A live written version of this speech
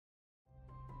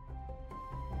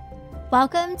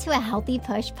Welcome to a Healthy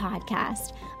Push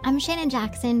podcast. I'm Shannon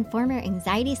Jackson, former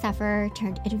anxiety sufferer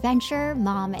turned adventure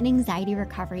mom and anxiety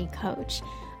recovery coach.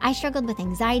 I struggled with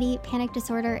anxiety, panic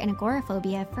disorder, and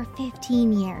agoraphobia for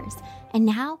 15 years. And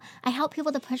now I help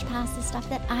people to push past the stuff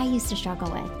that I used to struggle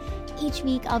with. Each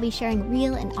week, I'll be sharing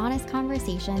real and honest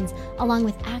conversations along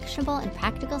with actionable and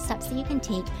practical steps that you can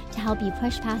take to help you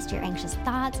push past your anxious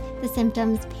thoughts, the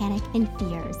symptoms, panic, and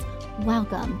fears.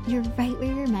 Welcome. You're right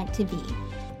where you're meant to be.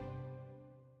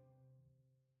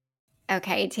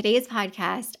 Okay, today's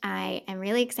podcast, I am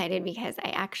really excited because I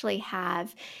actually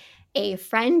have a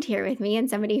friend here with me and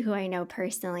somebody who I know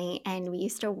personally, and we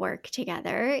used to work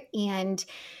together. And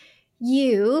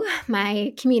you,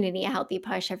 my community, A Healthy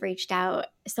Push, have reached out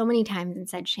so many times and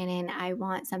said, Shannon, I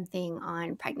want something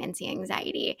on pregnancy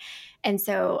anxiety. And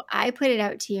so I put it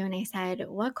out to you and I said,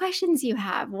 what questions do you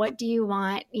have? What do you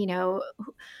want?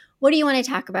 What do you want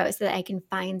to talk about so that I can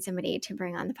find somebody to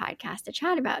bring on the podcast to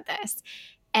chat about this?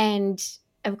 And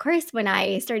of course, when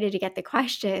I started to get the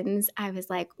questions, I was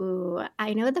like, ooh,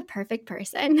 I know the perfect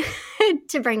person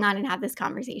to bring on and have this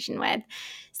conversation with.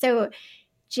 So,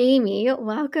 Jamie,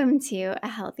 welcome to A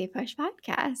Healthy Push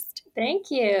podcast. Thank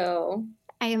you.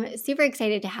 I am super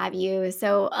excited to have you.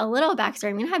 So, a little backstory,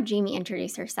 I'm going to have Jamie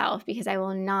introduce herself because I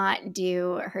will not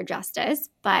do her justice,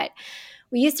 but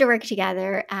we used to work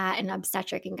together at an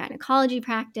obstetric and gynecology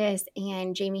practice,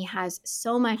 and Jamie has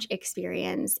so much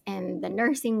experience in the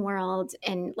nursing world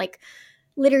and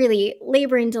literally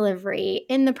labor and delivery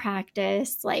in the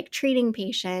practice, like treating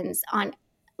patients on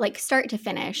like start to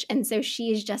finish. And so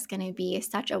she's just going to be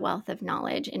such a wealth of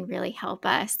knowledge and really help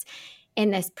us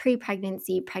in this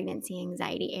pregnancy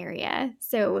anxiety area.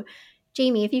 So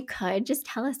Jamie, if you could just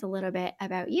tell us a little bit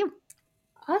about you.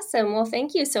 Awesome. Well,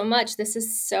 thank you so much. This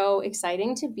is so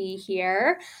exciting to be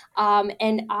here.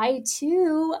 And I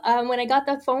too, when I got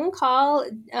the phone call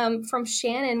from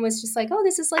Shannon, was just like, oh,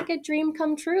 this is like a dream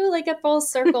come true, like a full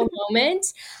circle moment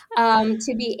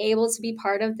to be able to be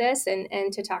part of this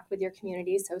and to talk with your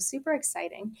community. So super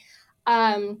exciting.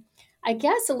 I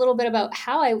guess a little bit about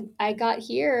how I got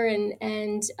here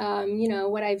and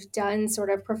what I've done sort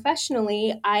of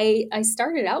professionally. I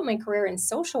started out my career in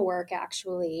social work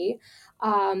actually,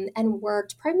 and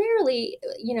worked primarily,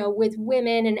 with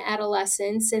women and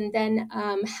adolescents, and then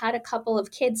had a couple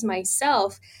of kids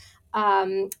myself.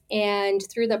 And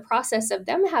through the process of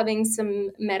them having some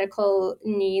medical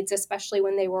needs, especially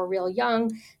when they were real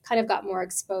young, kind of got more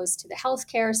exposed to the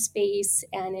healthcare space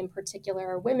and in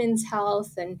particular women's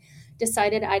health, and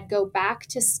decided I'd go back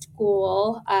to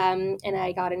school. And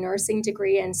I got a nursing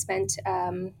degree and spent,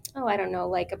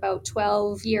 like about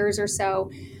 12 years or so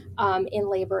in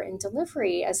labor and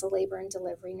delivery as a labor and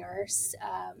delivery nurse.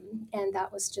 And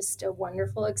that was just a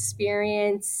wonderful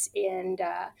experience. And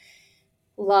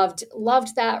loved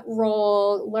that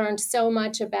role, learned so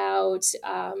much about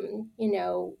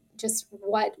just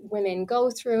what women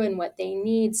go through and what they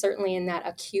need, certainly in that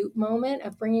acute moment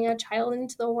of bringing a child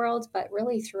into the world, but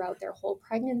really throughout their whole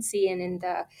pregnancy and in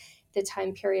the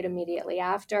time period immediately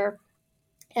after.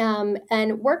 And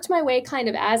worked my way kind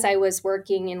of as I was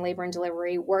working in labor and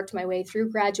delivery, worked my way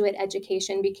through graduate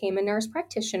education, became a nurse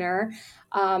practitioner,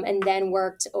 and then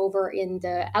worked over in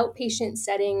the outpatient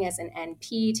setting as an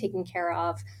NP, taking care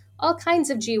of all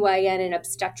kinds of GYN and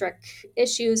obstetric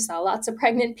issues, saw lots of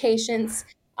pregnant patients.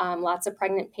 Lots of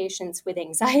pregnant patients with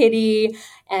anxiety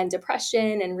and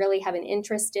depression, and really have an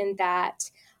interest in that.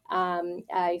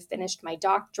 I finished my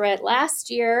doctorate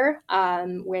last year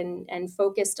and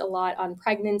focused a lot on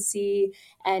pregnancy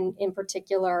and in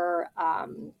particular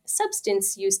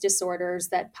substance use disorders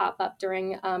that pop up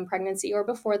during pregnancy or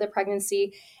before the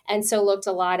pregnancy. And so looked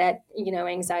a lot at,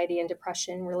 anxiety and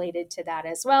depression related to that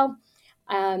as well.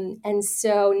 And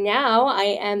so now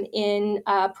I am in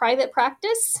private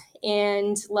practice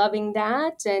and loving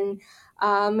that, and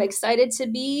excited to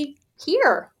be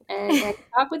here and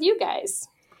talk with you guys.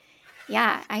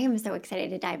 Yeah, I am so excited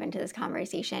to dive into this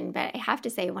conversation. But I have to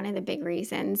say, one of the big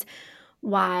reasons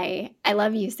why I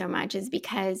love you so much is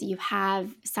because you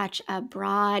have such a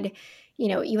broad,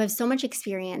 you have so much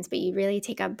experience, but you really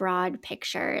take a broad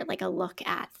picture, like a look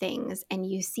at things, and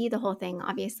you see the whole thing.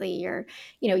 Obviously,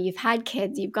 you've had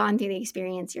kids, you've gone through the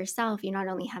experience yourself. You not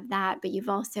only have that, but you've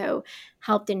also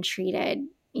helped and treated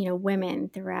women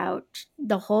throughout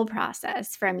the whole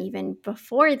process, from even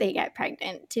before they get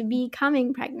pregnant to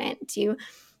becoming pregnant to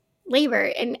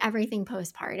labor and everything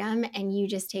postpartum. And you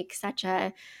just take such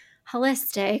a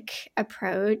holistic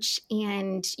approach,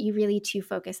 and you really too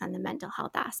focus on the mental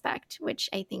health aspect, which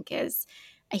I think is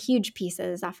a huge piece that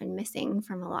is often missing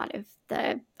from a lot of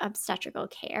the obstetrical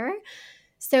care.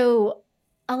 So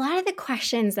a lot of the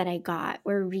questions that I got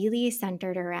were really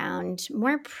centered around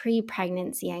more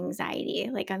pre-pregnancy anxiety.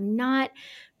 Like, I'm not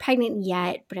pregnant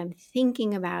yet, but I'm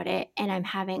thinking about it and I'm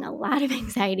having a lot of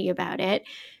anxiety about it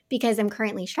because I'm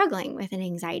currently struggling with an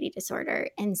anxiety disorder.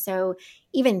 And so,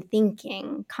 even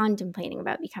thinking, contemplating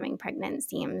about becoming pregnant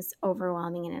seems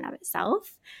overwhelming in and of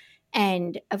itself.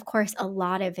 And of course, a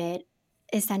lot of it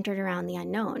is centered around the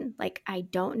unknown. Like, I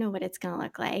don't know what it's going to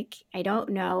look like. I don't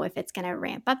know if it's going to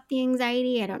ramp up the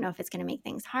anxiety. I don't know if it's going to make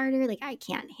things harder. Like, I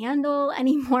can't handle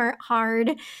any more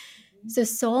hard.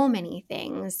 So many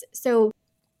things. So,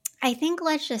 I think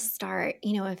let's just start.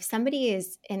 If somebody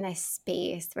is in this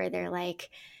space where they're like,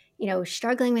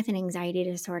 struggling with an anxiety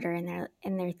disorder and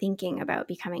they're thinking about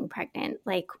becoming pregnant,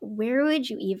 like, where would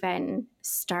you even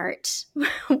start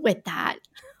with that?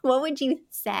 What would you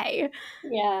say?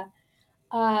 Yeah.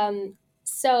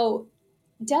 So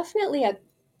definitely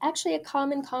actually a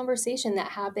common conversation that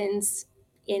happens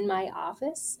in my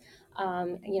office.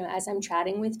 As I'm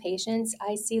chatting with patients,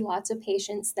 I see lots of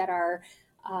patients that are,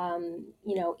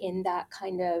 in that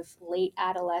kind of late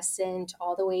adolescent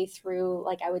all the way through,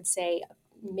 like I would say,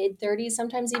 mid 30s,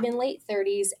 sometimes even late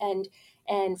 30s,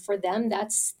 and for them,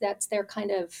 that's their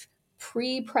kind of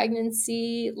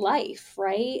pre-pregnancy life,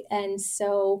 right? And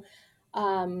so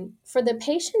for the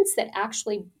patients that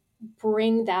actually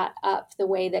bring that up the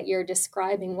way that you're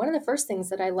describing, one of the first things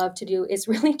that I love to do is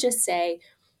really just say,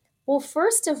 well,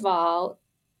 first of all,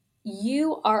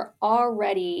 you are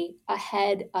already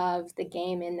ahead of the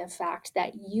game in the fact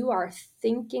that you are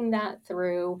thinking that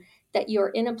through, that you're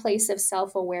in a place of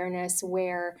self awareness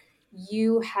where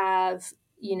you have,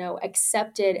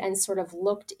 accepted and sort of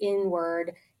looked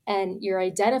inward and you're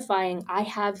identifying, I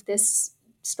have this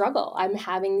struggle, I'm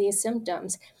having these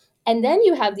symptoms. And then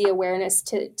you have the awareness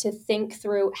to think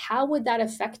through, how would that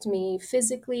affect me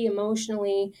physically,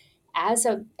 emotionally, as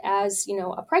a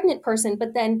pregnant person,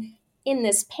 but then in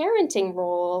this parenting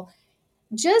role,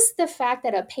 just the fact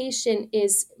that a patient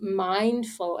is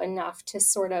mindful enough to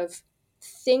sort of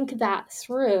think that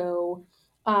through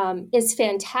is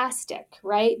fantastic,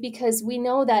 right? Because we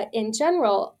know that in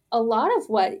general, a lot of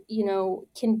what,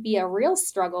 can be a real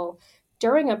struggle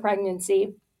during a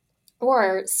pregnancy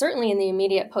or certainly in the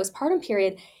immediate postpartum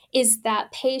period, is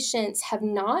that patients have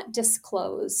not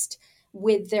disclosed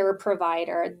with their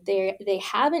provider. They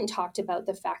haven't talked about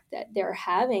the fact that they're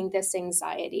having this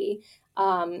anxiety.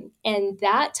 And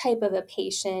that type of a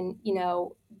patient,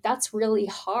 that's really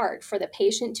hard for the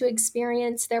patient to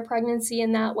experience their pregnancy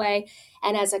in that way.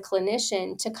 And as a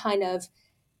clinician, to kind of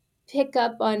pick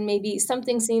up on maybe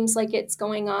something seems like it's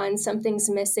going on, something's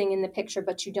missing in the picture,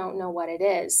 but you don't know what it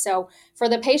is. So for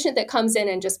the patient that comes in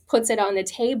and just puts it on the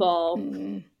table,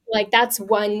 Mm. like that's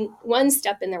one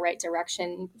step in the right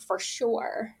direction for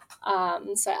sure.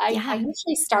 So I Yeah.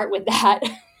 usually start with that.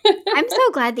 I'm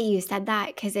so glad that you said that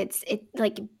because it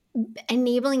like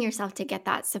enabling yourself to get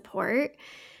that support.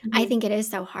 I Mhm. think it is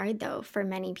so hard though for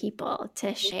many people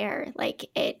to share like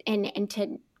it and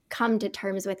to come to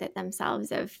terms with it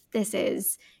themselves of this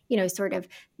is, sort of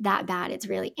that bad. It's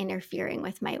really interfering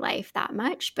with my life that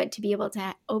much. But to be able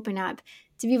to open up,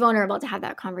 to be vulnerable, to have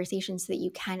that conversation so that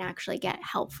you can actually get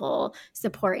helpful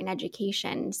support and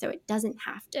education so it doesn't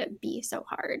have to be so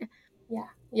hard. Yeah,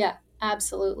 yeah,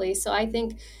 absolutely. So I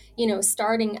think,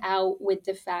 starting out with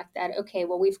the fact that, okay,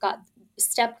 well, we've got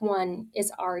step one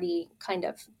is already kind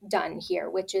of done here,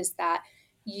 which is that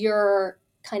you're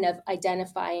kind of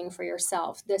identifying for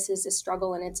yourself, this is a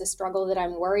struggle and it's a struggle that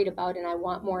I'm worried about. And I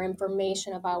want more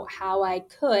information about how I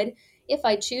could, if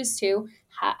I choose to,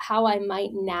 how I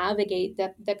might navigate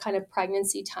the kind of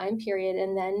pregnancy time period.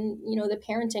 And then, the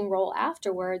parenting role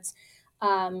afterwards.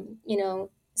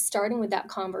 Starting with that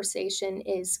conversation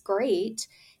is great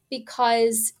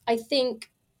because I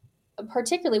think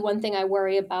particularly one thing I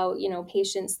worry about,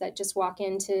 patients that just walk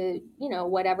into,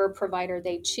 whatever provider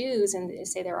they choose and they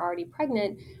say they're already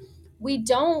pregnant, we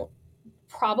don't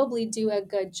probably do a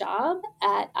good job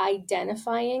at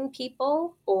identifying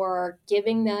people or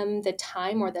giving them the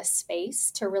time or the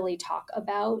space to really talk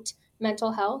about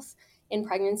mental health in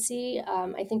pregnancy.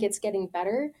 I think it's getting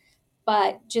better.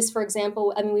 But just for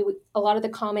example, I mean, a lot of the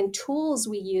common tools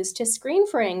we use to screen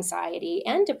for anxiety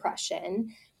and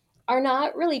depression are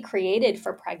not really created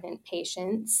for pregnant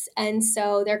patients. And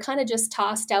so they're kind of just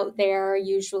tossed out there,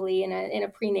 usually in a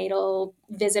prenatal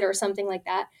visit or something like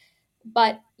that.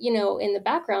 But, in the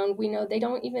background, we know they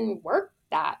don't even work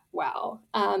that well.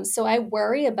 So I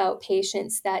worry about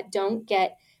patients that don't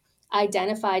get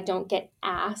identified, don't get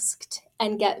asked,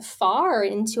 and get far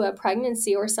into a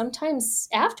pregnancy or sometimes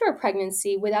after a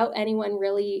pregnancy without anyone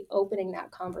really opening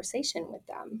that conversation with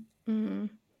them. Mm.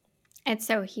 It's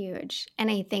so huge. And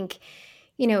I think,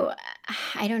 you know,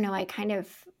 I don't know, I kind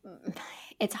of,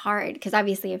 it's hard because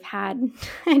obviously I've had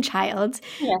a child,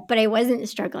 Yeah. but I wasn't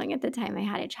struggling at the time I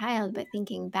had a child. But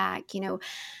thinking back,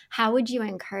 how would you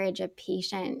encourage a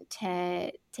patient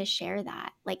to share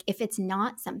that? Like if it's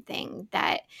not something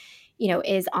that,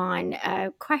 is on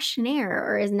a questionnaire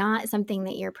or is not something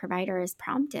that your provider has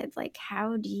prompted, like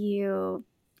how do you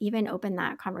even open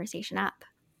that conversation up?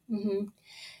 hmm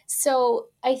So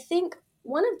I think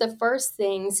one of the first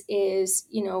things is,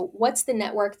 what's the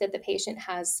network that the patient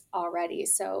has already?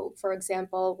 So, for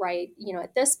example, right,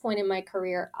 at this point in my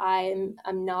career, I'm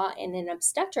not in an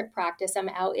obstetric practice. I'm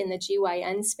out in the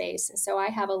GYN space, and so I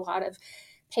have a lot of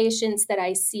patients that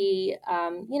I see,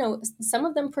 some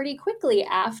of them pretty quickly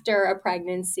after a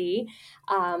pregnancy,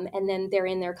 and then they're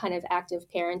in their kind of active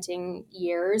parenting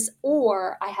years.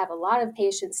 Or I have a lot of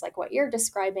patients like what you're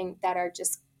describing that are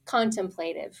just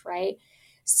contemplative, right?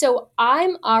 So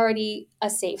I'm already a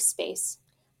safe space.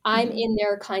 I'm Mhm. in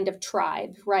their kind of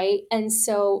tribe, right? And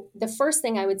so the first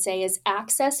thing I would say is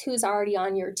access who's already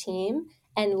on your team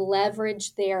and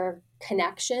leverage their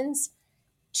connections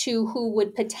to who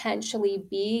would potentially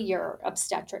be your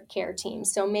obstetric care team.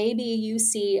 So maybe you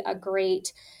see a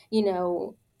great,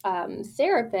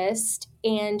 therapist,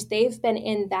 and they've been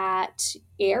in that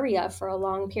area for a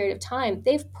long period of time.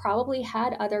 They've probably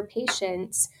had other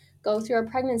patients go through a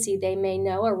pregnancy. They may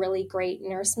know a really great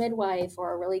nurse midwife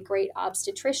or a really great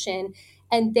obstetrician,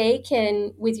 and they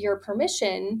can, with your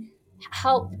permission,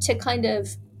 help to kind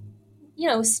of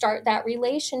start that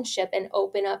relationship and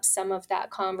open up some of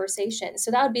that conversation. So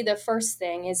that would be the first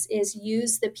thing, is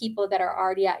use the people that are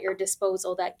already at your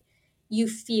disposal that you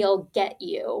feel get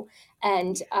you,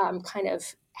 and kind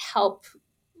of help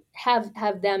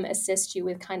have them assist you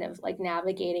with kind of like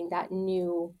navigating that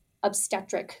new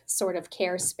obstetric sort of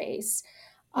care space.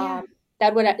 Yeah. um,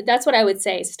 that's what I would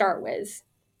say start with.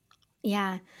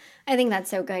 Yeah, I think that's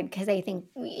so good because I think,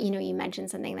 you mentioned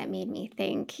something that made me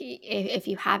think if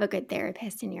you have a good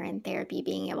therapist and you're in therapy,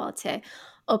 being able to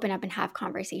open up and have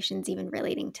conversations even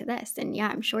relating to this. And yeah,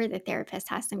 I'm sure the therapist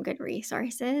has some good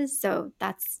resources. So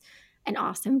that's an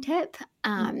awesome tip.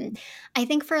 I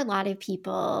think for a lot of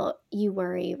people, you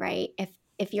worry, right?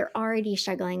 If you're already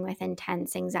struggling with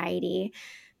intense anxiety,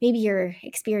 maybe you're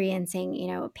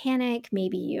experiencing, panic,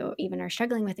 maybe you even are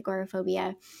struggling with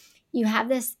agoraphobia, you have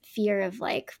this fear of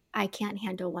like, I can't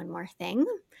handle one more thing.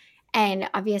 And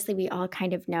obviously, we all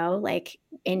kind of know, like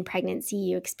in pregnancy,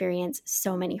 you experience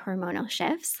so many hormonal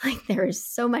shifts. Like, there is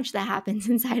so much that happens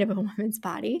inside of a woman's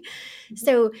body.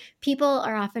 So, people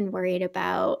are often worried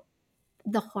about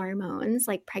the hormones,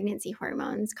 like pregnancy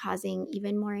hormones, causing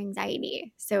even more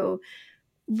anxiety. So,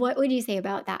 what would you say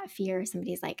about that fear?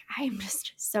 Somebody's like, I'm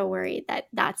just so worried that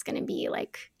that's going to be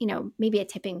like, maybe a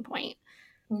tipping point.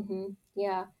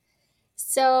 Yeah.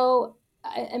 So,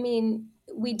 I mean,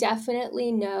 we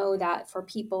definitely know that for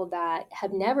people that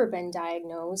have never been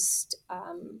diagnosed,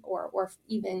 or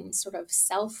even sort of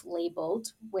self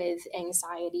labeled with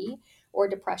anxiety or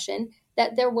depression,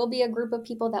 that there will be a group of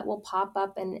people that will pop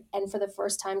up and for the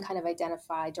first time kind of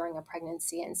identify during a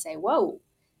pregnancy and say, whoa,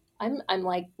 I'm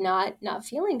like not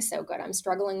feeling so good. I'm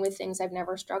struggling with things I've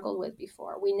never struggled with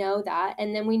before. We know that.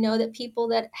 And then we know that people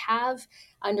that have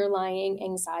underlying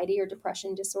anxiety or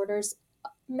depression disorders,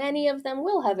 many of them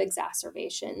will have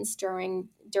exacerbations during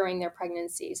their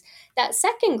pregnancies. That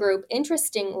second group,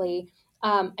 interestingly,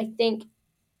 I think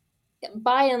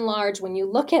by and large, when you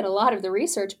look at a lot of the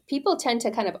research, people tend to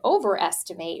kind of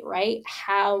overestimate, right,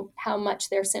 how much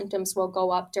their symptoms will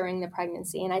go up during the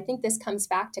pregnancy. And I think this comes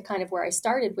back to kind of where I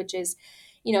started, which is,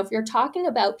 if you're talking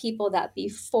about people that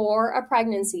before a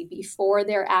pregnancy, before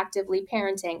they're actively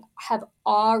parenting, have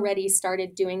already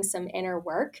started doing some inner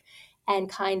work and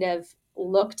kind of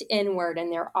looked inward,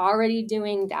 and they're already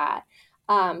doing that.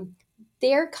 Um,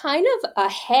 they're kind of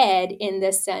ahead in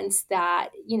the sense that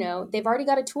they've already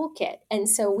got a toolkit, and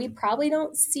so we probably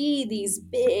don't see these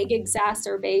big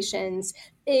exacerbations,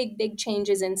 big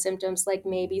changes in symptoms like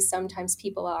maybe sometimes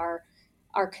people are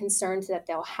concerned that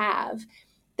they'll have.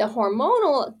 The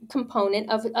hormonal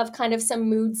component of kind of some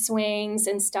mood swings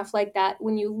and stuff like that,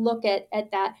 when you look at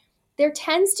that, there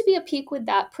tends to be a peak with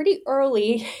that pretty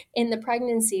early in the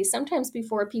pregnancy, sometimes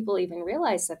before people even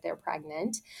realize that they're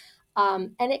pregnant.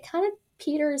 And it kind of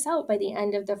peters out by the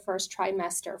end of the first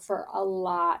trimester for a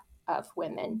lot of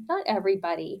women, not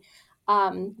everybody.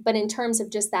 But in terms of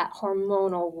just that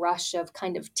hormonal rush of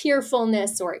kind of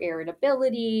tearfulness or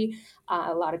irritability,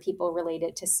 a lot of people relate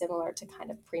it to similar to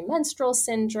kind of premenstrual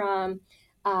syndrome.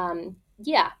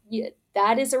 Yeah,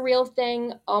 that is a real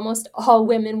thing. Almost all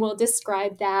women will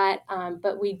describe that.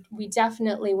 But we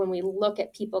definitely, when we look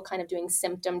at people kind of doing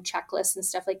symptom checklists and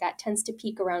stuff like that, tends to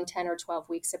peak around 10 or 12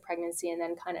 weeks of pregnancy and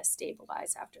then kind of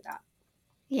stabilize after that.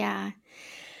 Yeah.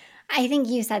 I think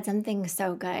you said something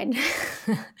so good.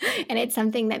 And it's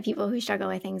something that people who struggle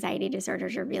with anxiety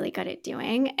disorders are really good at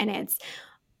doing. And it's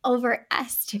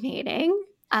overestimating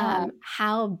Yeah.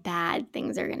 how bad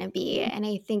things are going to be. And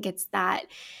I think it's that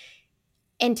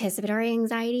anticipatory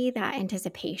anxiety, that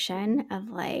anticipation of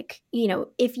like,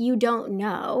 if you don't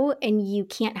know and you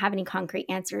can't have any concrete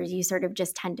answers, you sort of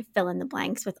just tend to fill in the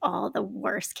blanks with all the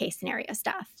worst case scenario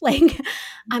stuff. Like,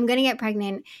 I'm going to get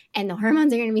pregnant and the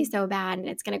hormones are going to be so bad and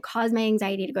it's going to cause my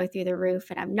anxiety to go through the roof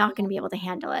and I'm not going to be able to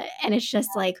handle it. And it's just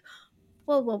like,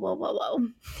 whoa, whoa, whoa, whoa, whoa.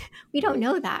 We don't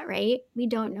know that, right? We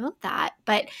don't know that.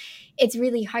 But it's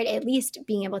really hard. At least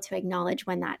being able to acknowledge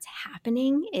when that's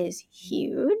happening is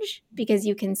huge because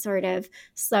you can sort of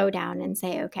slow down and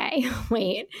say, okay,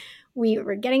 wait,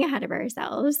 we're getting ahead of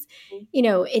ourselves.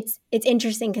 It's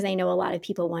interesting because I know a lot of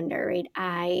people wonder, right?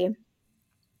 I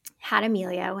had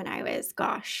Amelia when I was,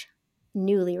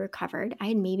 newly recovered. I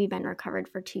had maybe been recovered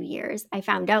for 2 years. I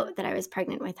found out that I was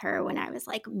pregnant with her when I was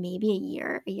like maybe a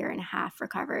year and a half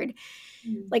recovered,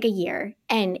 Mm. like a year.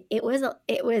 And it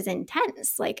was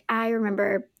intense. Like I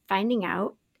remember finding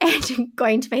out and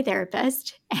going to my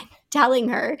therapist and telling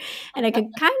her, and I could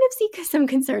kind of see some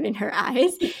concern in her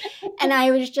eyes. And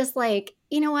I was just like,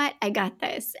 you know what? I got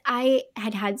this. I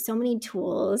had so many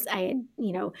tools. I had,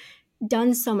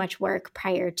 done so much work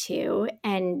prior to,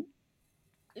 and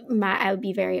I would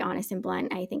be very honest and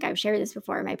blunt. I think I've shared this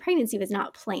before. My pregnancy was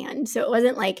not planned. So it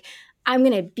wasn't like I'm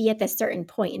going to be at this certain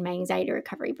point in my anxiety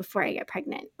recovery before I get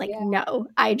pregnant. Like, Yeah. no,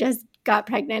 I just got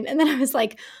pregnant. And then I was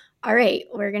like, all right,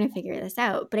 we're going to figure this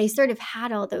out. But I sort of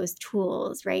had all those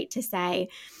tools, right, to say,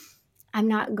 I'm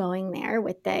not going there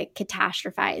with the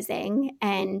catastrophizing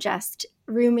and just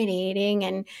ruminating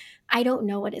and I don't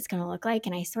know what it's going to look like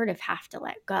and I sort of have to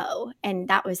let go. And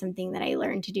that was something that I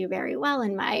learned to do very well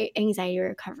in my anxiety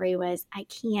recovery was I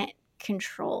can't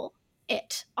control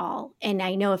it all. And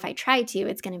I know if I try to,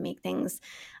 it's going to make things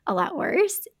a lot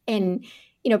worse. And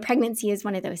pregnancy is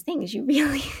one of those things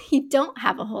you don't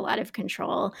have a whole lot of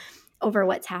control over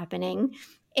what's happening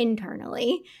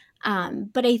internally.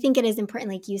 But I think it is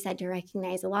important, like you said, to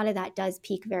recognize a lot of that does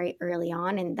peak very early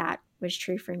on. And that was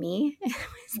true for me. It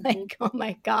was Mhm. like, oh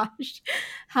my gosh,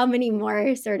 how many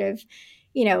more sort of,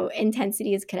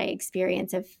 intensities could I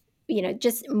experience of,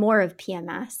 just more of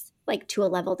PMS, like to a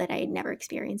level that I had never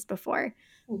experienced before.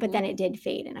 But then Mhm. it did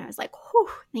fade. And I was like, whew,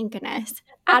 thank goodness,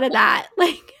 out of that.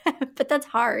 Like, but that's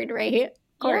hard, right? Of Yeah.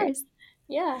 course.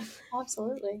 Yeah.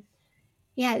 Absolutely.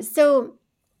 Yeah. So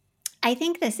I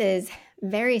think this is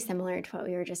very similar to what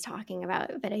we were just talking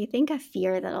about, but I think a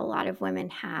fear that a lot of women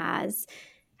have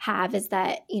is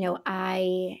that,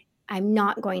 I'm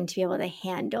not going to be able to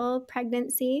handle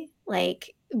pregnancy,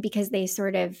 like because they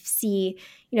sort of see,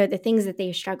 the things that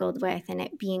they struggled with and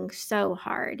it being so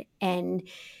hard. And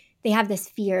they have this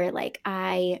fear like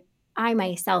I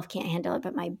myself can't handle it,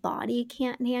 but my body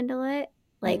can't handle it.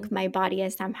 Like Mhm. my body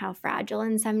is somehow fragile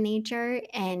in some nature.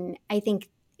 And I think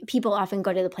people often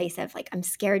go to the place of like, I'm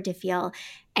scared to feel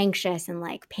anxious and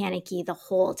like panicky the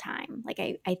whole time. Like,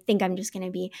 I think I'm just going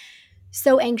to be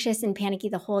so anxious and panicky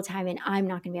the whole time, and I'm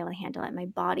not going to be able to handle it. My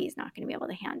body's not going to be able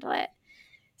to handle it.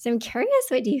 So I'm curious,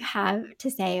 what do you have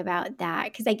to say about that?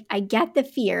 Because I get the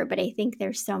fear, but I think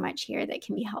there's so much here that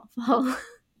can be helpful.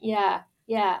 Yeah.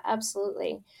 Yeah.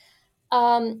 Absolutely.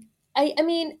 I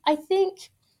mean, I think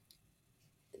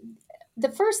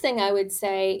the first thing I would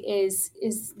say is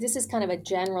this is kind of a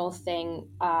general thing.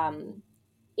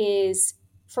 Is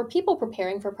for people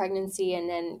preparing for pregnancy and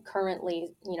then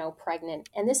currently, pregnant,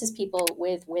 and this is people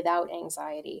without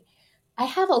anxiety. I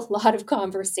have a lot of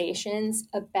conversations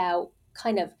about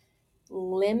kind of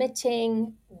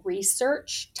limiting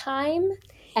research time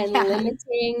and Yeah.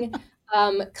 limiting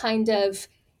kind of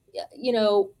you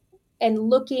know and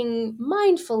looking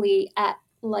mindfully at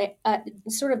like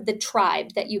sort of the tribe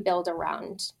that you build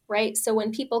around, right? So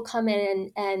when people come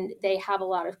in and they have a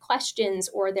lot of questions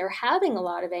or they're having a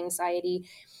lot of anxiety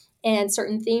and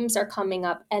certain themes are coming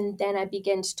up, and then I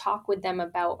begin to talk with them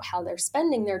about how they're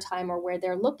spending their time or where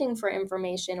they're looking for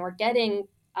information or getting,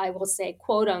 I will say,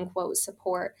 quote unquote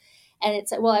support. And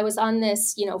it's like, well, I was on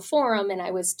this forum and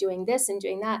I was doing this and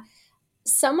doing that.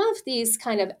 Some of these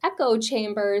kind of echo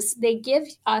chambers, they give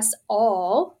us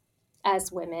all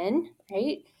as women,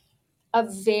 right, a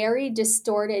very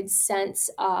distorted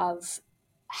sense of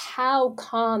how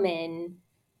common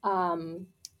um,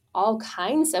 all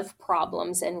kinds of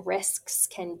problems and risks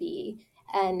can be.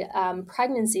 And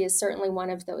pregnancy is certainly one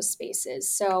of those spaces.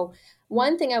 So,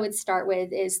 one thing I would start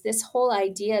with is this whole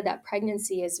idea that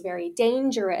pregnancy is very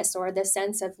dangerous, or the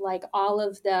sense of like all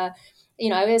of the, I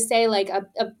always say, like,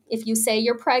 if you say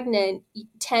you're pregnant,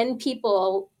 10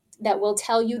 people that will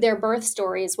tell you their birth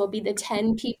stories will be the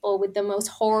 10 people with the most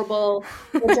horrible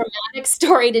or dramatic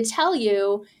story to tell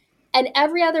you. And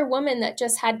every other woman that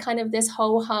just had kind of this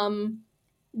ho hum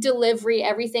delivery,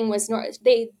 everything was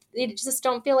they just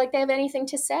don't feel like they have anything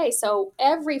to say. So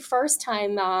every first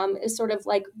time mom is sort of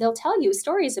like, they'll tell you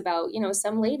stories about,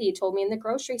 some lady told me in the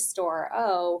grocery store,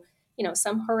 oh,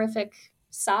 some horrific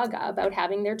saga about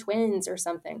having their twins or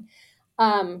something.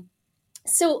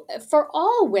 So for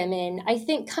all women, I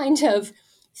think kind of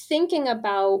thinking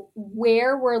about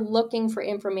where we're looking for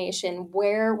information,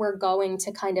 where we're going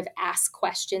to kind of ask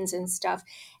questions and stuff.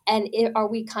 And are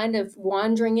we kind of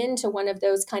wandering into one of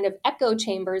those kind of echo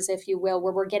chambers, if you will,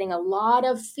 where we're getting a lot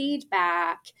of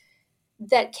feedback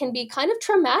that can be kind of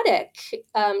traumatic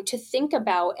to think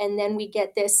about. And then we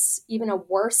get this even a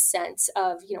worse sense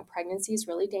of, pregnancy is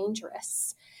really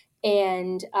dangerous.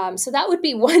 And so that would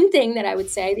be one thing that I would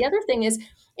say. The other thing is,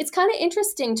 it's kind of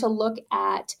interesting to look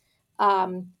at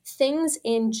things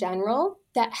in general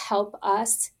that help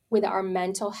us with our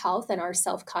mental health and our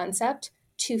self concept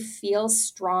to feel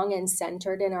strong and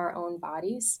centered in our own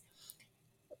bodies,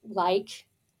 like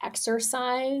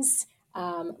exercise,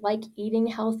 like eating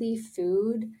healthy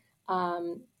food,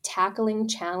 tackling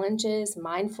challenges,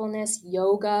 mindfulness,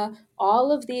 yoga,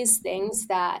 all of these things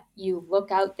that you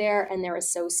look out there and they're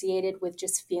associated with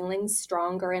just feeling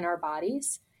stronger in our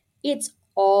bodies. It's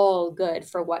all good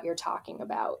for what you're talking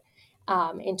about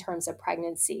in terms of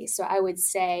pregnancy. So I would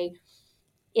say,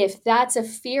 if that's a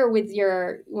fear when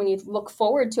you look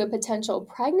forward to a potential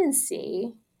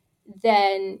pregnancy,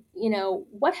 then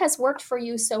what has worked for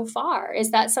you so far?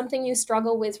 Is that something you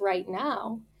struggle with right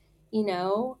now?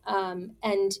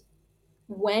 And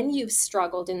when you've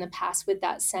struggled in the past with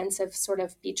that sense of sort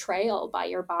of betrayal by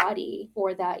your body,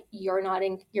 or that you're not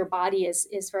in your body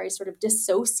is very sort of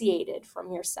dissociated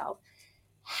from yourself,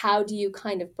 how do you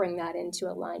kind of bring that into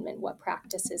alignment? What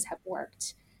practices have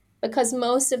worked? Because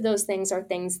most of those things are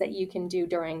things that you can do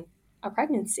during a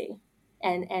pregnancy,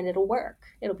 and it'll work.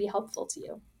 It'll be helpful to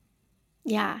you.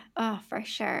 Yeah. Oh, for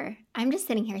sure. I'm just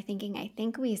sitting here thinking, I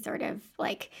think we sort of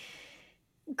like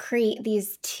create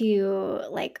these two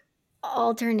like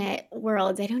alternate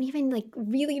worlds. I don't even like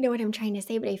really know what I'm trying to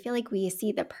say, but I feel like we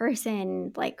see the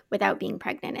person like without being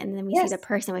pregnant, and then we see the Yes.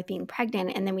 person with being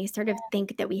pregnant, and then we sort of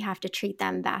think that we have to treat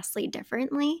them vastly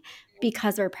differently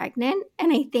because we're pregnant.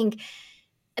 And I think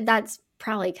that's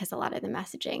probably because a lot of the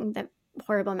messaging, the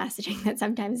horrible messaging that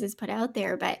sometimes is put out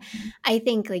there. But I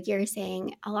think, like you're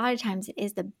saying, a lot of times it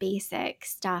is the basic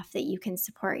stuff that you can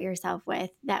support yourself with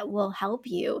that will help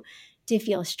you to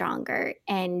feel stronger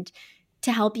and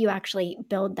to help you actually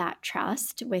build that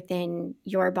trust within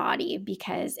your body,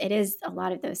 because it is a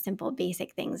lot of those simple,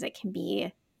 basic things that can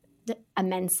be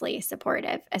immensely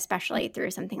supportive, especially through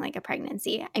something like a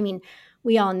pregnancy. I mean,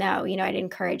 we all know, I'd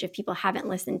encourage, if people haven't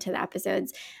listened to the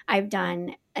episodes I've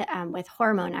done with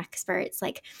hormone experts,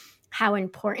 like how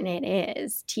important it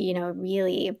is to,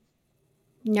 really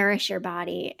nourish your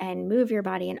body and move your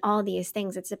body and all these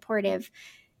things. It's supportive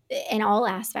in all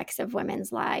aspects of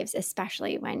women's lives,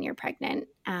 especially when you're pregnant.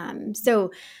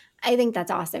 So I think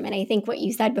that's awesome. And I think what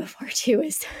you said before too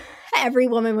is every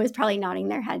woman was probably nodding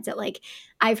their heads at like,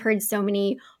 I've heard so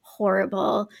many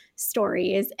horrible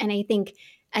stories. And I think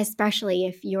especially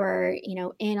if you're,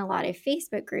 in a lot of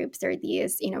Facebook groups or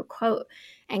these, quote,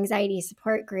 anxiety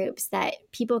support groups, that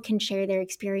people can share their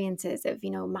experiences of,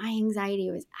 my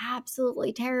anxiety was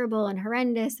absolutely terrible and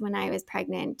horrendous when I was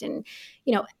pregnant. And,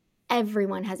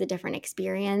 everyone has a different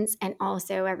experience, and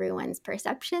also everyone's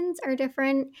perceptions are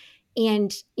different.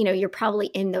 And, you're probably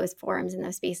in those forums and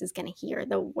those spaces going to hear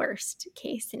the worst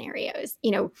case scenarios.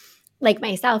 Like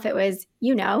myself, it was,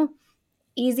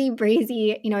 easy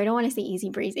breezy. I don't want to say easy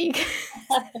breezy.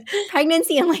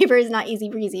 Pregnancy and labor is not easy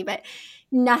breezy, but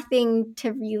nothing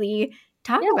to really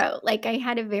talk Yeah. about. Like, I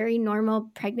had a very normal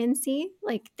pregnancy.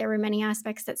 Like, there were many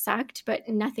aspects that sucked, but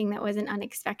nothing that wasn't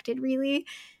unexpected, really.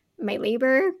 My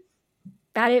labor,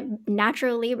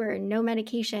 natural labor, no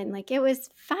medication, like it was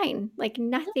fine, like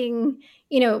nothing,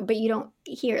 but you don't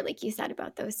hear, like you said,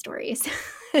 about those stories.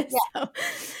 Yeah. So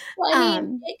Well, I mean,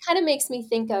 um it kind of makes me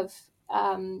think of,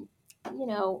 you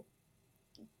know,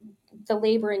 the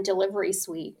labor and delivery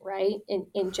suite, right?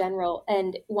 In general.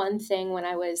 And one thing, when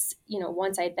I was,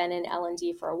 once I'd been in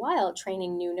L&D for a while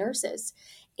training new nurses,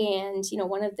 and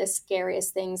one of the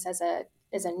scariest things as a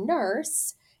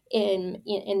nurse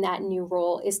in that new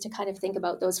role is to kind of think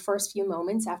about those first few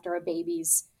moments after a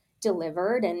baby's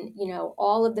delivered, and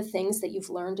all of the things that you've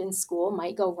learned in school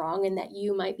might go wrong and that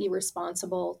you might be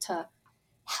responsible to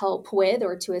help with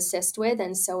or to assist with.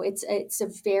 And so it's a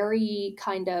very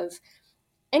kind of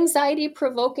anxiety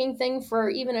provoking thing for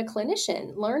even a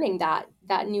clinician learning that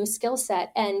new skill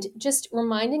set, and just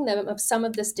reminding them of some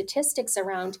of the statistics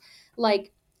around,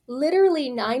 like, literally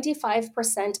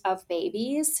 95% of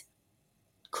babies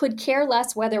could care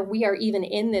less whether we are even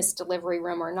in this delivery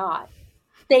room or not.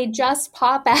 They just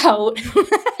pop out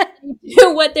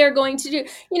do what they're going to do.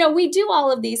 We do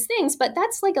all of these things, but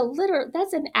that's like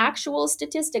that's an actual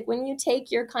statistic. When you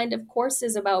take your kind of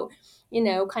courses about,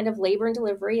 kind of labor and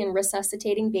delivery and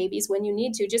resuscitating babies when you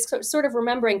need to, just sort of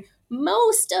remembering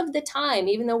most of the time,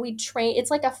 even though we train,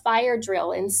 it's like a fire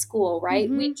drill in school, right?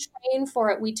 Mm-hmm. We train for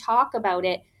it, we talk about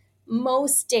it.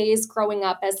 Most days growing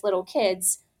up as little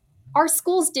kids, our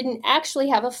schools didn't actually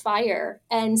have a fire.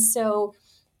 And so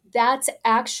that's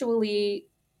actually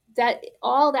that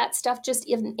all that stuff, just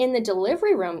even in the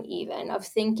delivery room, even of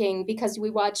thinking, because we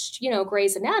watched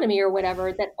Grey's Anatomy or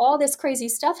whatever, that all this crazy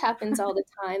stuff happens all the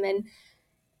time,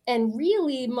 and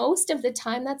really most of the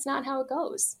time that's not how it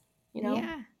goes,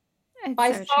 Yeah, it's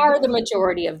by so far true. the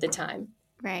majority of the time.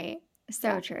 Right. So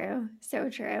Yeah. true. So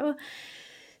true.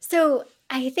 So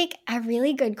I think a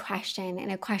really good question,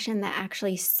 and a question that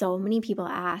actually so many people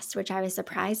asked, which I was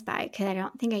surprised by because I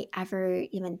don't think I ever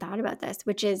even thought about this,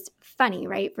 which is funny,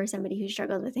 right? For somebody who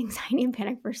struggled with anxiety and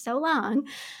panic for so long,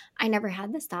 I never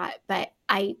had this thought, but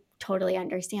I totally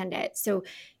understand it. So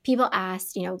people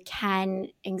asked, can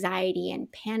anxiety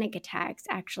and panic attacks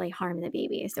actually harm the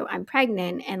baby? So I'm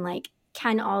pregnant, and like,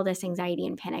 can all this anxiety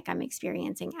and panic I'm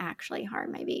experiencing actually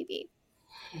harm my baby?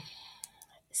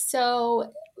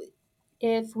 So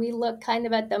if we look kind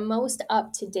of at the most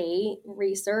up-to-date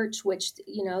research, which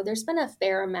there's been a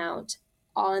fair amount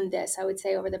on this, I would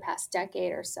say, over the past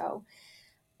decade or so,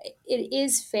 it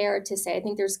is fair to say, I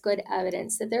think there's good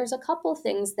evidence that there's a couple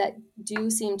things that do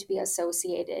seem to be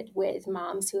associated with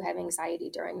moms who have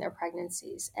anxiety during their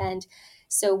pregnancies. And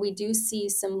so we do see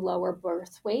some lower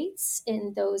birth weights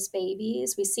in those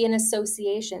babies. We see an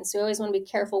association. So we always want to be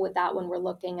careful with that when we're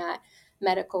looking at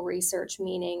medical research,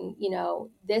 meaning,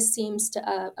 this seems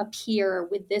to appear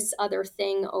with this other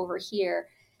thing over here.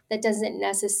 That doesn't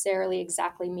necessarily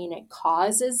exactly mean it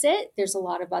causes it. There's a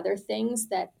lot of other things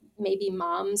that maybe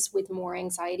moms with more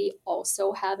anxiety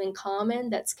also have in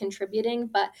common that's contributing.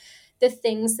 But the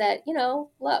things that,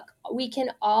 look, we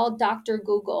can all Dr.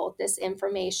 Google this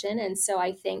information. And so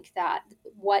I think that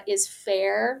what is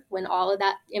fair when all of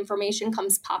that information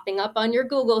comes popping up on your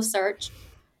Google search,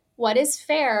 what is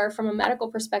fair from a medical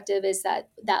perspective is that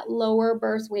lower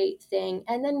birth weight thing,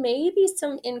 and then maybe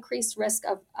some increased risk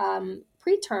of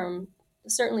preterm,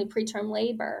 certainly preterm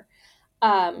labor,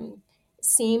 um,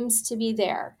 seems to be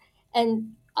there.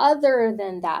 And other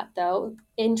than that, though,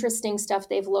 interesting stuff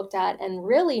they've looked at and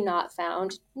really not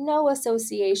found no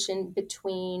association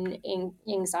between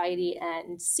anxiety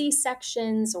and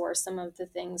C-sections or some of the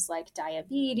things like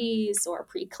diabetes or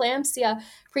preeclampsia.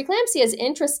 Preeclampsia is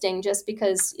interesting just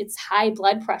because it's high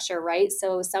blood pressure, right?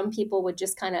 So some people would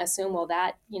just kind of assume, well,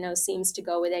 that, seems to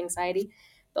go with anxiety.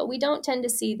 But we don't tend to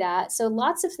see that. So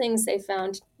lots of things they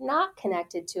found not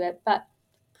connected to it, but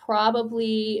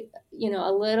probably,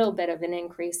 a little bit of an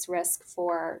increased risk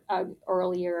for an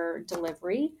earlier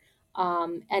delivery.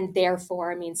 And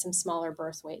therefore, I mean, some smaller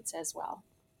birth weights as well.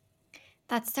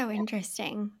 That's so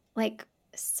interesting. Like,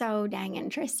 so dang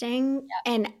interesting.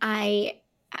 And I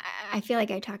feel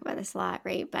like I talk about this a lot,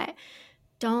 right? But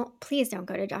please don't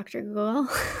go to Dr. Google.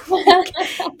 Like,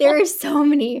 there are so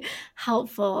many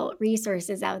helpful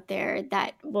resources out there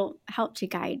that will help to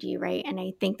guide you, right? And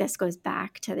I think this goes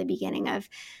back to the beginning of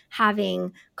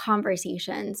having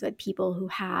conversations with people who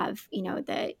have,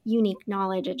 the unique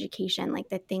knowledge, education, like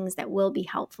the things that will be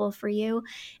helpful for you,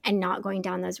 and not going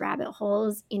down those rabbit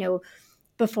holes.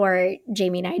 Before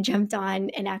Jamie and I jumped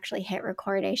on and actually hit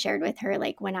record, I shared with her,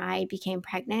 like, when I became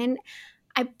pregnant,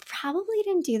 I probably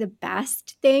didn't do the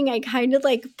best thing. I kind of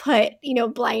like put,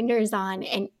 blinders on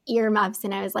and earmuffs.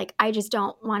 And I was like, I just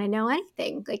don't want to know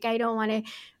anything. Like, I don't want to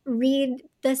read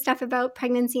the stuff about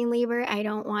pregnancy and labor. I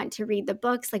don't want to read the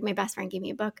books. Like, my best friend gave me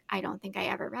a book. I don't think I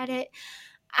ever read it.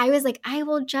 I was like, I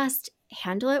will just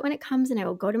handle it when it comes, and I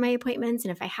will go to my appointments.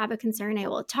 And if I have a concern, I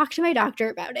will talk to my doctor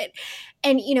about it.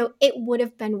 And, it would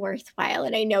have been worthwhile.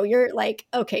 And I know you're like,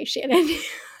 okay, Shannon,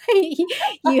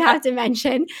 you have to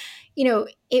mention,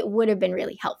 it would have been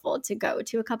really helpful to go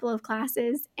to a couple of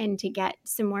classes and to get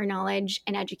some more knowledge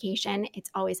and education.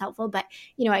 It's always helpful. But,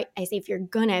 I say,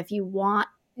 if you want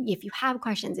if you have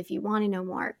questions, if you want to know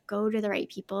more, go to the right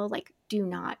people. Like, do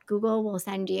not. Google will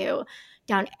send you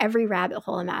down every rabbit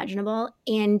hole imaginable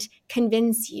and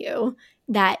convince you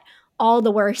that all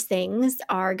the worst things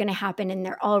are going to happen and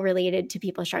they're all related to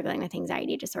people struggling with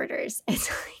anxiety disorders. It's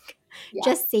like, Yeah.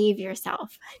 just save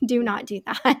yourself. Do not do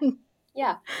that.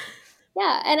 Yeah.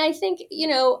 Yeah. And I think,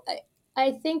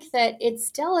 I think that it's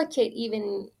delicate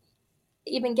even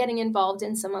getting involved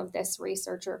in some of this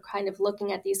research or kind of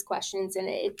looking at these questions. And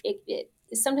it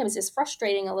sometimes is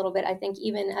frustrating a little bit, I think,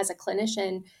 even as a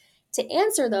clinician to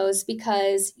answer those,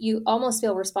 because you almost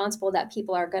feel responsible that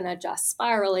people are going to just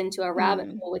spiral into a rabbit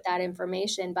Mm. hole with that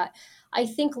information. But I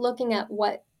think looking at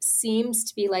what seems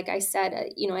to be, like I said,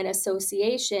 an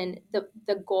association,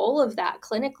 the goal of that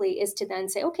clinically is to then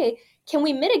say, okay, can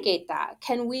we mitigate that?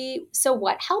 So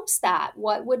what helps that?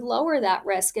 What would lower that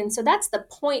risk? And so that's the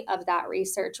point of that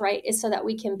research, right? Is so that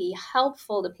we can be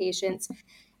helpful to patients.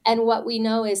 And what we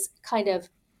know is kind of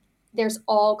there's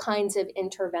all kinds of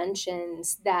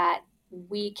interventions that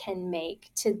we can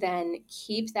make to then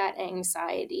keep that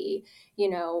anxiety,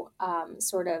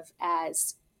 sort of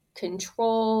as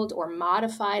controlled or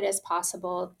modified as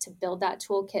possible, to build that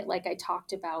toolkit like I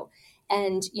talked about,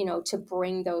 and to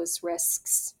bring those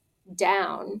risks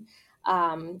down.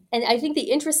 And I think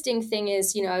the interesting thing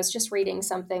is, I was just reading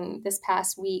something this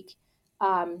past week,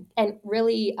 and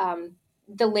really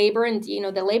the labor and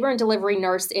delivery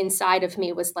nurse inside of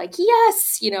me was like,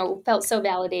 yes, felt so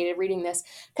validated reading this,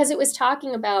 because it was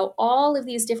talking about all of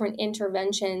these different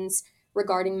interventions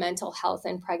regarding mental health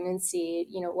and pregnancy,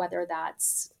 whether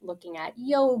that's looking at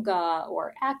yoga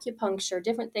or acupuncture,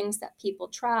 different things that people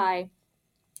try,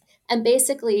 and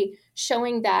basically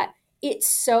showing that it's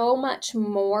so much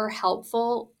more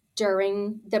helpful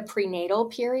during the prenatal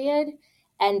period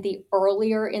and the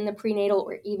earlier in the prenatal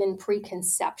or even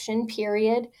preconception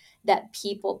period that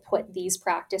people put these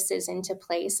practices into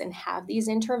place and have these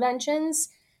interventions,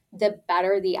 the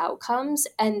better the outcomes.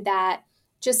 And that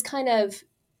just kind of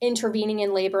intervening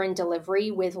in labor and delivery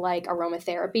with like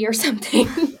aromatherapy or something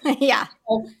Yeah.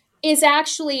 is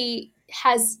actually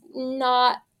has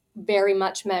not very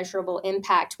much measurable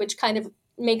impact, which kind of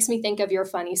makes me think of your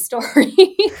funny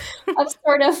story of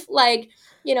sort of like,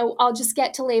 I'll just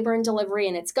get to labor and delivery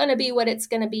and it's going to be what it's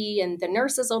going to be. And the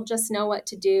nurses will just know what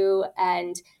to do.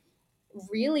 And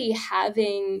really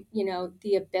having,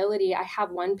 the ability, I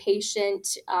have one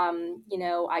patient,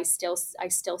 I still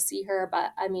see her,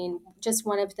 but I mean, just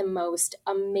one of the most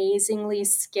amazingly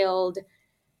skilled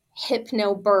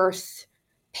hypnobirth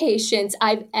patients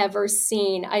I've ever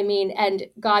seen. I mean, and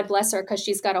God bless her, because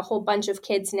she's got a whole bunch of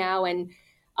kids now. And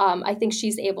I think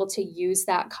she's able to use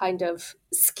that kind of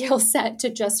skill set to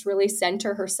just really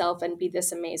center herself and be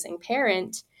this amazing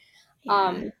parent.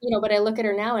 Yeah. But I look at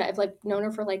her now and I've like known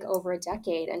her for like over a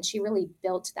decade, and she really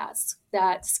built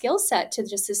that skill set to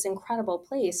just this incredible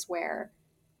place where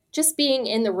just being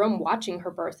in the room watching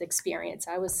her birth experience,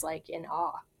 I was like in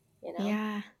awe.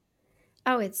 Yeah.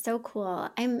 Oh, it's so cool.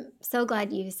 I'm so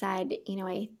glad you said,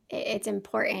 it's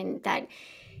important that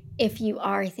if you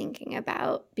are thinking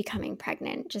about becoming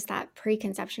pregnant, just that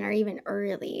preconception or even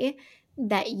early,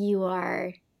 that you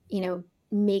are,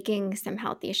 making some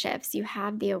healthy shifts. You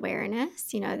have the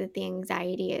awareness, that the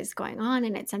anxiety is going on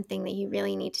and it's something that you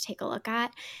really need to take a look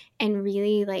at and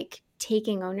really like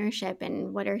taking ownership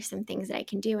and what are some things that I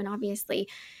can do. And obviously,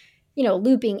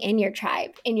 looping in your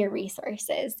tribe, in your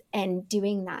resources and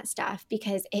doing that stuff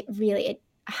because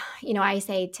I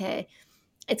say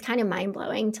it's kind of mind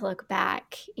blowing to look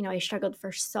back. I struggled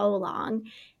for so long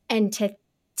and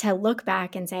to look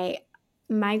back and say,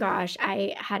 my gosh,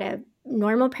 I had a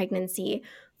normal pregnancy,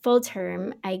 full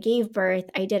term. I gave birth.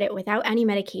 I did it without any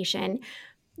medication.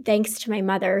 Thanks to my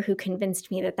mother who convinced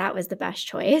me that that was the best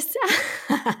choice.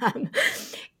 um,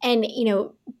 and,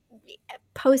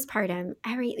 postpartum,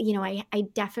 I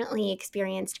definitely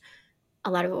experienced a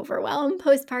lot of overwhelm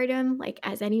postpartum, like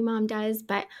as any mom does,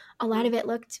 but a lot of it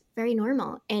looked very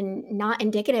normal and not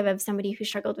indicative of somebody who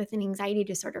struggled with an anxiety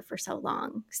disorder for so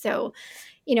long. So,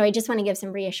 I just want to give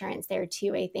some reassurance there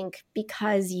too. I think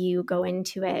because you go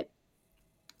into it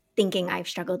thinking I've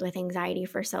struggled with anxiety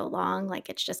for so long, like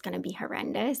it's just going to be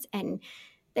horrendous. And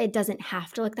it doesn't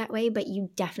have to look that way, but you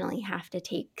definitely have to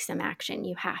take some action.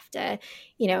 You have to,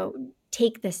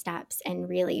 take the steps and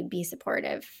really be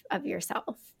supportive of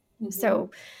yourself. Mm-hmm. So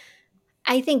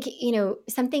I think,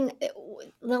 the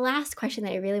last question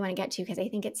that I really want to get to, because I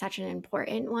think it's such an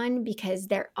important one, because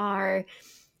there are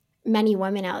many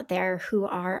women out there who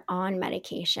are on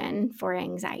medication for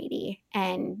anxiety.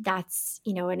 And that's,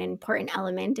 an important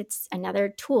element. It's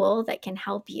another tool that can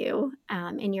help you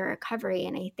in your recovery.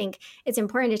 And I think it's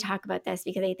important to talk about this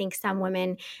because I think some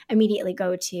women immediately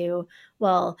go to,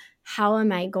 well, how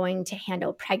am I going to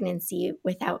handle pregnancy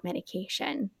without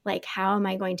medication? Like, how am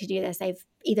I going to do this? I've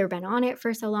either been on it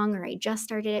for so long or I just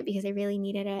started it because I really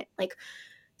needed it. Like,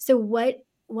 so what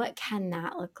can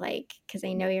that look like? Because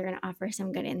I know you're going to offer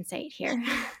some good insight here.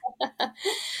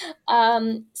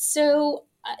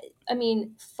 I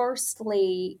mean,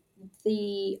 firstly,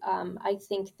 I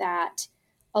think that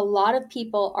a lot of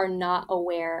people are not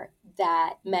aware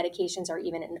that medications are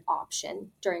even an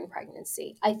option during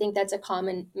pregnancy. I think that's a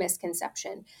common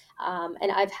misconception.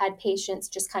 And I've had patients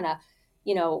just kind of,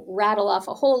 rattle off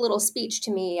a whole little speech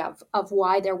to me of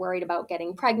why they're worried about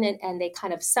getting pregnant. And they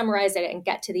kind of summarize it and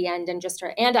get to the end and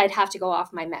and I'd have to go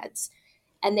off my meds.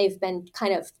 And they've been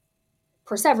kind of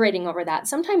perseverating over that,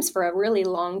 sometimes for a really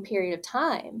long period of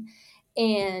time.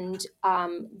 And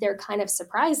they're kind of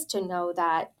surprised to know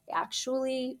that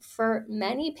actually, for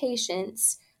many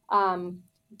patients,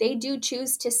 they do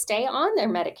choose to stay on their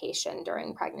medication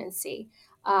during pregnancy.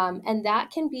 And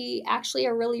that can be actually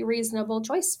a really reasonable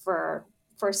choice for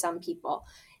some people.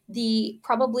 The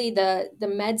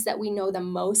meds that we know the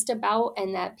most about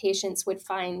and that patients would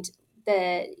find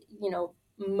the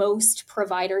most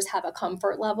providers have a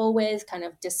comfort level with, kind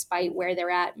of despite where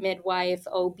they're at, midwife,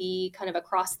 OB, kind of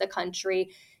across the country.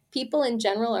 People in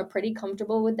general are pretty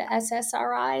comfortable with the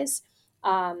SSRIs.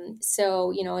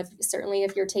 So,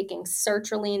 if you're taking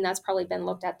sertraline, that's probably been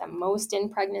looked at the most in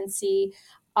pregnancy.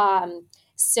 Sertraline,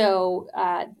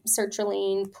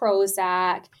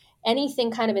 Prozac,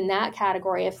 anything kind of in that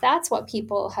category, if that's what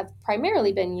people have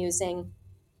primarily been using,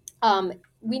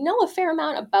 we know a fair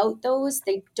amount about those.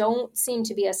 They don't seem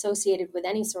to be associated with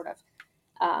any sort of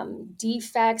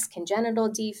defects, congenital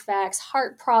defects,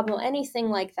 heart problem, anything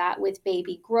like that with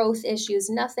baby growth issues,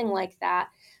 nothing like that.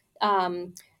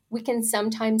 We can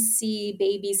sometimes see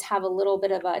babies have a little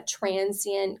bit of a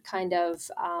transient kind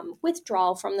of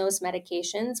withdrawal from those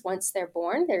medications once they're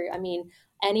born.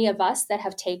 Any of us that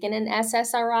have taken an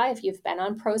SSRI, if you've been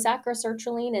on Prozac or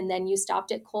sertraline and then you stopped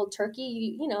it cold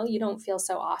turkey, you don't feel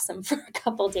so awesome for a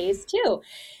couple days too.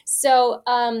 So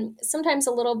sometimes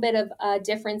a little bit of a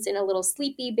difference in a little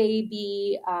sleepy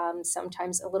baby,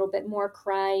 sometimes a little bit more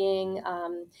crying,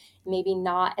 maybe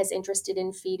not as interested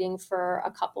in feeding for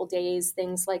a couple days,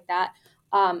 things like that.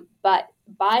 But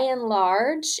by and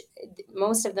large,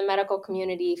 most of the medical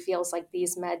community feels like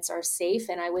these meds are safe.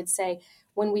 And I would say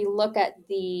when we look at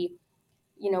we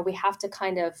have to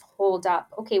kind of hold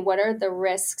up, okay, what are the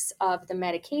risks of the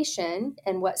medication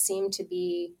and what seem to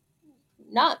be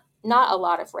not a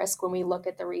lot of risk when we look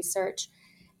at the research.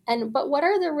 But what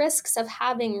are the risks of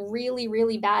having really,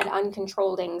 really bad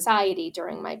uncontrolled anxiety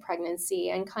during my pregnancy,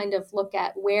 and kind of look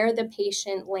at where the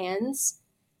patient lands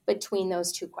between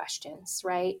those two questions,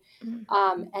 right?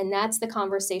 And that's the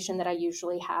conversation that I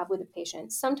usually have with a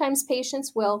patient. Sometimes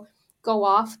patients will go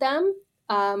off them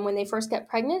when they first get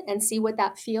pregnant and see what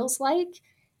that feels like.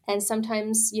 And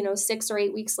sometimes, 6 or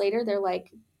 8 weeks later, they're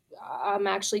like, I'm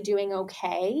actually doing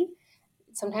okay.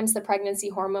 Sometimes the pregnancy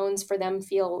hormones for them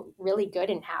feel really good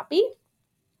and happy,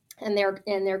 and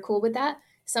they're cool with that.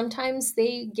 Sometimes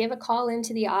they give a call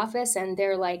into the office and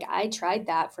they're like, I tried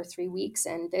that for 3 weeks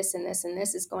and this and this and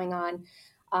this is going on.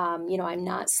 I'm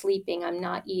not sleeping, I'm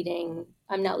not eating,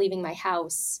 I'm not leaving my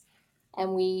house.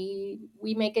 And we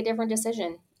make a different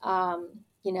decision.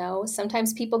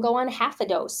 Sometimes people go on half a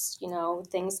dose,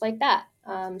 things like that.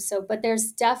 But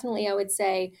there's definitely, I would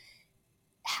say,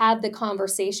 have the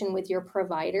conversation with your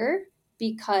provider,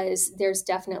 because there's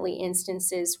definitely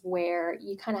instances where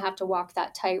you kind of have to walk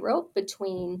that tightrope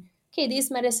between, okay, these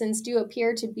medicines do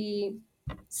appear to be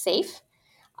safe,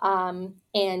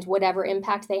 and whatever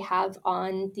impact they have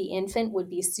on the infant would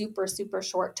be super, super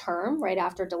short term right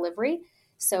after delivery.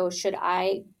 So, should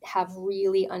I have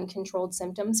really uncontrolled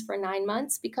symptoms for 9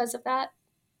 months because of that?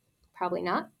 Probably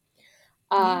not.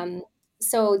 Yeah.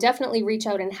 So definitely reach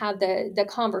out and have the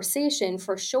conversation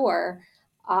for sure.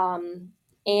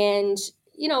 And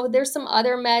there's some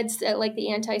other meds that, like the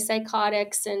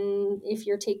antipsychotics, and if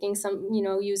you're taking some,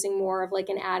 using more of like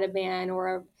an Ativan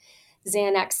or a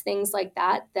Xanax, things like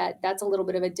that, that's a little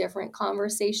bit of a different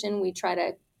conversation. We try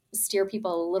to steer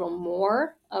people a little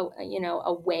more,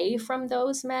 away from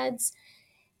those meds.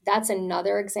 That's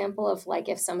another example of, like,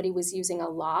 if somebody was using a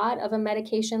lot of a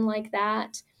medication like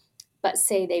that, but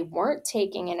say they weren't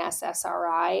taking an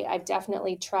SSRI, I've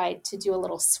definitely tried to do a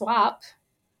little swap,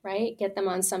 right? Get them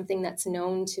on something that's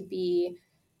known to be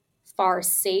far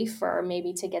safer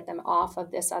maybe to get them off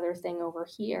of this other thing over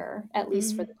here, at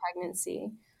least for Mm. the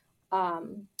pregnancy.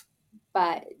 Um,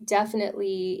 but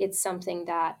definitely it's something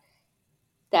that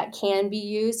can be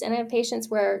used. And I have patients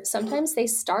where sometimes they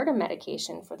start a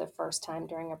medication for the first time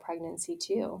during a pregnancy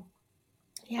too.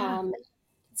 Yeah. Um,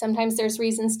 Sometimes there's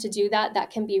reasons to do that. That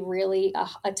can be really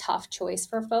a tough choice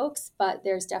for folks, but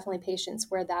there's definitely patients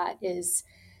where that is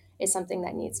something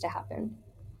that needs to happen.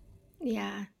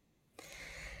 Yeah.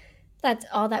 That's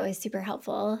all. That was super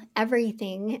helpful.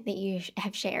 Everything that you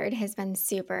have shared has been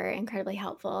super incredibly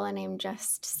helpful. And I'm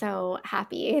just so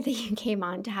happy that you came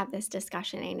on to have this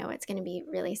discussion. I know it's going to be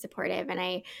really supportive.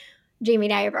 And Jamie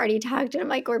and I have already talked, and I'm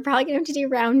like, we're probably going to have to do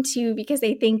round two because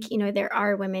I think, there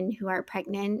are women who are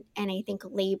pregnant, and I think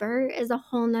labor is a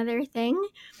whole nother thing.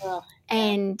 Oh, yeah.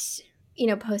 And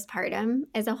postpartum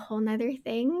is a whole nother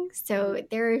thing. Mhm. So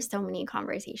there are so many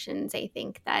conversations I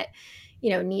think that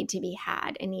need to be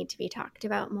had and need to be talked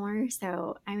about more.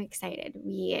 So I'm excited.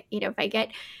 If I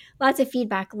get lots of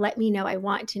feedback, let me know. I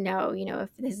want to know, if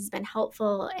this has been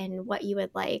helpful and what you would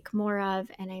like more of.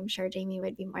 And I'm sure Jamie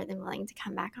would be more than willing to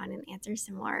come back on and answer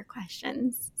some more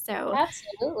questions. So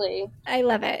Absolutely. I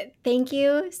love it. Thank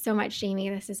you so much, Jamie.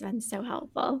 This has been so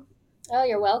helpful. Oh,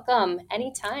 you're welcome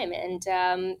anytime.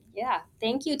 And yeah,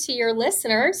 thank you to your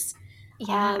listeners. Um,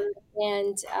 Yeah.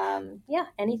 and yeah,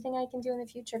 anything I can do in the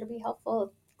future to be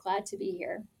helpful, glad to be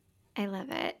here. I love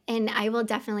it. And I will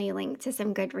definitely link to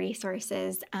some good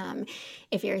resources.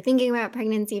 If you're thinking about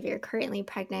pregnancy, if you're currently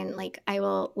pregnant, I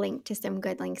will link to some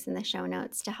good links in the show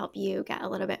notes to help you get a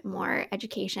little bit more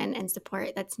education and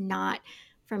support that's not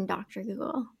from Dr.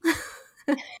 Google.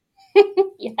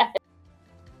 Yeah.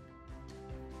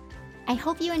 I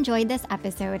hope you enjoyed this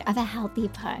episode of A Healthy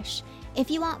Push. If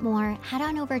you want more, head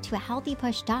on over to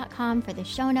ahealthypush.com for the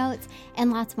show notes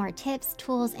and lots more tips,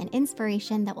 tools, and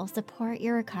inspiration that will support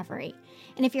your recovery.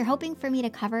 And if you're hoping for me to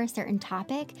cover a certain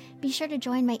topic, be sure to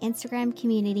join my Instagram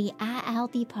community at A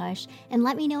Healthy Push and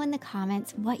let me know in the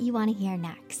comments what you want to hear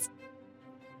next.